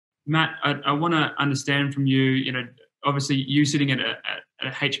Matt, I want to understand from you, obviously you sitting at a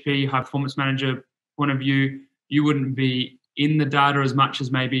HP, high performance manager point of view, you wouldn't be in the data as much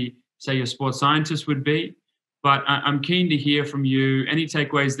as maybe, say, your sports scientist would be. But I'm keen to hear from you any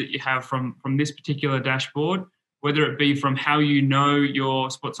takeaways that you have from this particular dashboard, whether it be from how you know your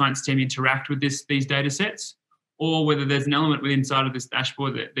sports science team interact with these data sets, or whether there's an element within inside of this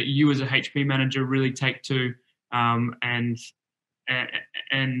dashboard that you as a HP manager really take to and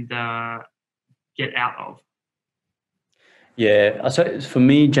get out of. Yeah, so for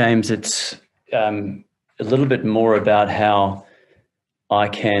me, James, it's a little bit more about how I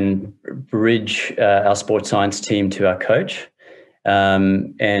can bridge our sports science team to our coach.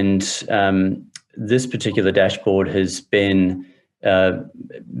 This particular dashboard has been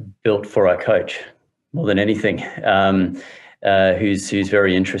built for our coach more than anything, who's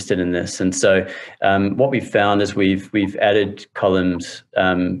very interested in this. And so what we've found is we've added columns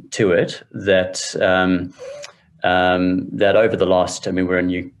to it that over the last, we're a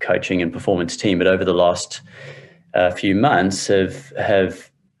new coaching and performance team, but over the last few months have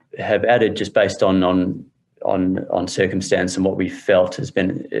added, just based on circumstance and what we felt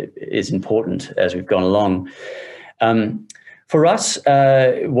is important as we've gone along. For us,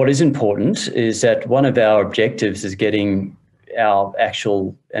 what is important is that one of our objectives is getting our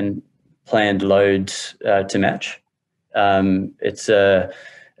actual and planned loads to match. It's a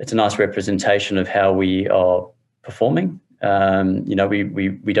nice representation of how we are performing. We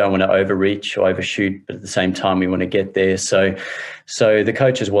don't want to overreach or overshoot, but at the same time we want to get there. So the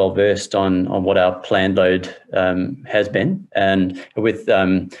coach is well versed on what our planned load has been, and with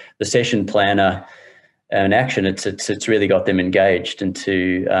the session planner in action, it's really got them engaged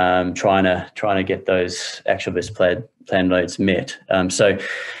into trying to get those actual best planned loads met. So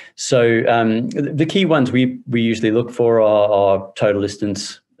the key ones we usually look for are total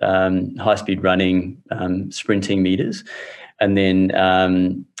distance, high speed running, sprinting meters, and then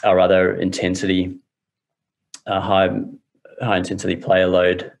our other intensity, high intensity player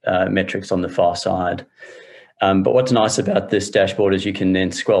load metrics on the far side. But what's nice about this dashboard is you can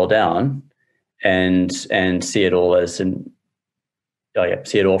then scroll down and see it all see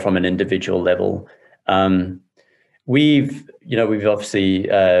it all from an individual level. We've obviously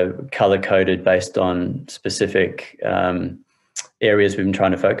color coded based on specific areas we've been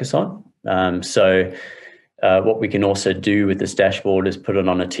trying to focus on. What we can also do with this dashboard is put it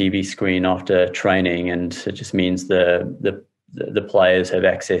on a TV screen after training, and it just means the players have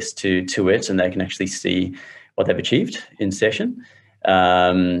access to it, and they can actually see what they've achieved in session,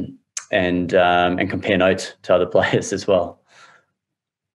 and compare notes to other players as well.